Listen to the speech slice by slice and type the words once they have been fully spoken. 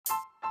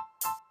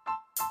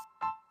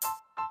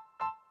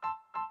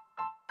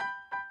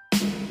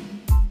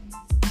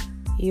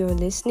You're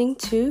listening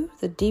to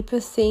the Deeper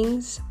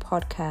Things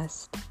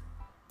podcast,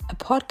 a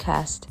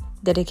podcast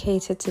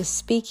dedicated to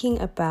speaking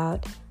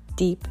about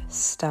deep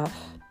stuff,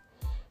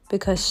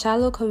 because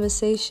shallow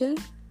conversation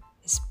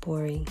is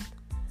boring.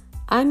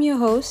 I'm your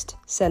host,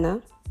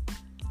 Senna,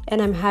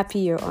 and I'm happy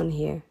you're on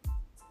here.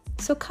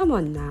 So come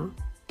on now,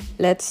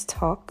 let's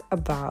talk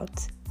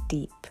about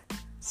deep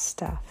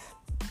stuff.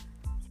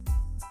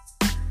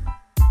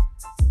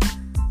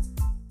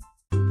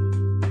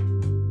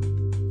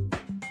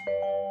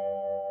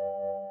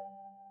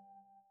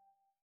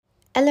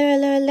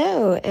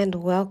 Hello, and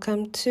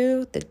welcome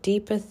to the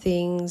Deeper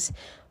Things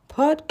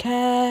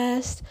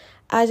podcast.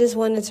 I just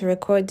wanted to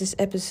record this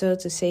episode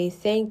to say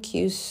thank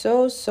you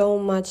so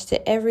much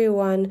to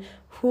everyone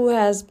who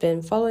has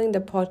been following the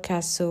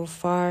podcast so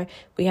far.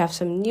 We have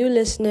some new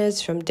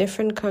listeners from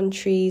different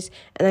countries,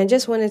 and I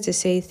just wanted to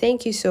say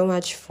thank you so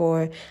much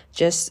for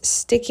just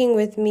sticking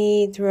with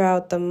me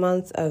throughout the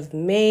month of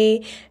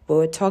May. We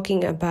were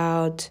talking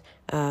about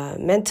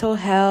mental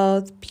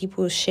health.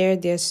 People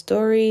shared their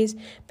stories,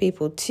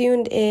 people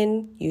tuned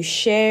in, you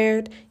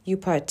shared, you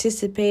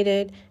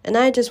participated, and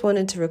I just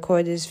wanted to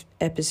record this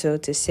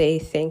episode to say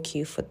thank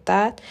you for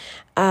that.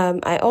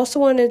 I also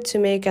wanted to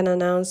make an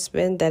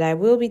announcement that I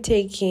will be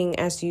taking,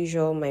 as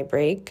usual, my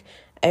break.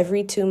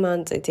 Every 2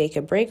 months I take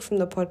a break from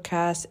the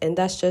podcast, and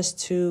that's just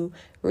to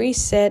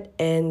reset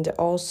and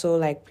also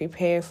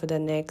prepare for the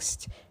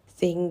next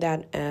thing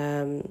that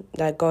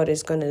God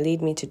is going to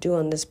lead me to do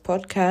on this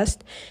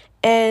podcast.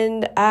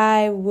 And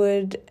I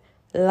would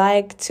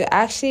like to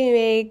actually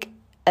make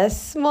a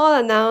small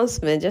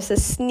announcement, just a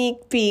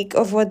sneak peek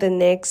of what the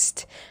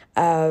next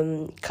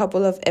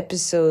couple of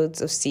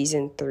episodes of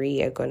season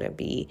 3 are going to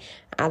be.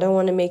 I don't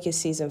want to make it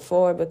season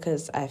 4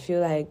 because I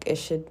feel like it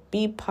should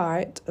be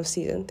part of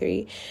season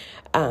 3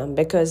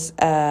 because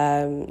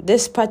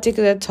this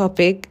particular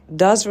topic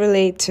does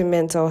relate to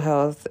mental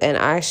health and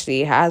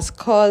actually has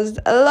caused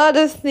a lot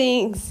of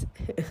things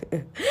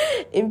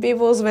in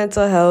people's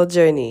mental health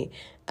journey.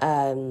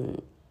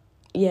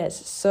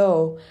 Yes,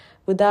 so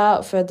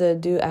without further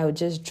ado, I would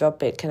just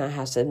drop it. Can I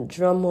have some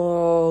drum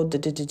roll?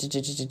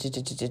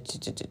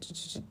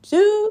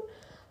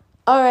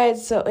 Alright,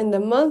 so in the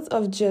month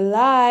of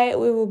July,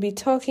 we will be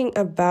talking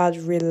about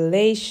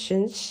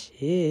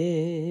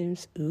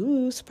relationships.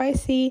 Ooh,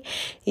 spicy.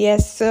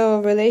 Yes,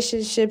 so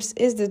relationships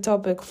is the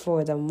topic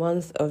for the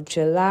month of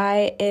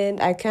July,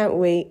 and I can't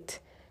wait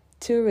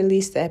to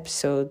release the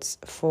episodes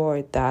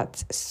for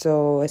that.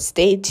 So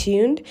stay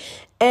tuned.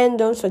 And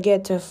don't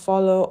forget to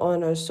follow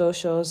on our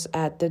socials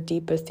at the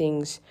Deeper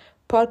Things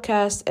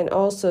podcast, and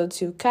also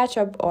to catch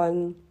up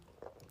on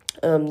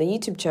the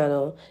YouTube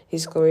channel,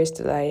 His Glorious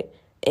Delight.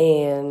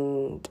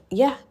 And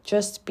yeah,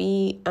 just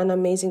be an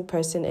amazing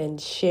person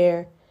and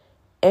share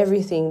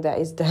everything that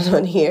is done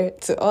on here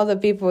to all the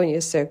people in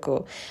your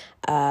circle.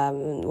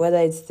 Whether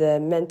it's the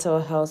mental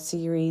health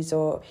series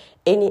or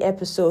any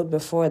episode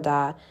before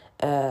that,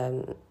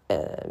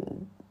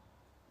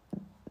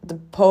 the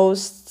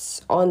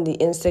posts on the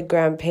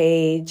Instagram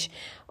page,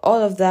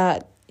 all of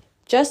that.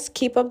 Just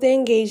keep up the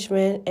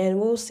engagement, and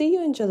we'll see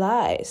you in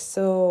July.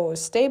 So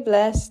stay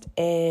blessed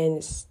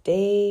and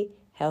stay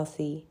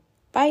healthy.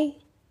 Bye.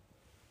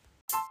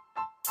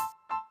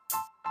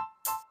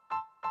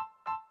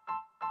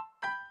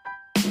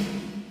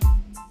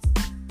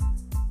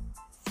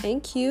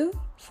 Thank you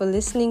for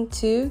listening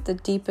to the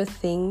Deeper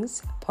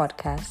Things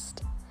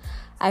podcast.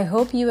 I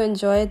hope you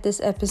enjoyed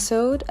this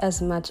episode as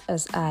much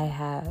as I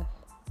have.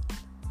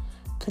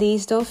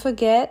 Please don't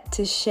forget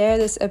to share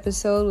this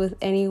episode with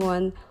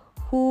anyone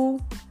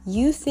who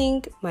you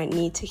think might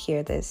need to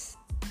hear this.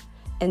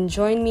 And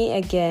join me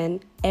again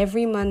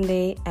every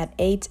Monday at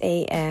 8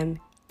 a.m.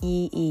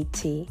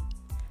 EET.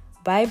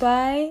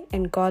 Bye-bye,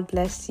 and God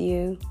bless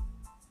you.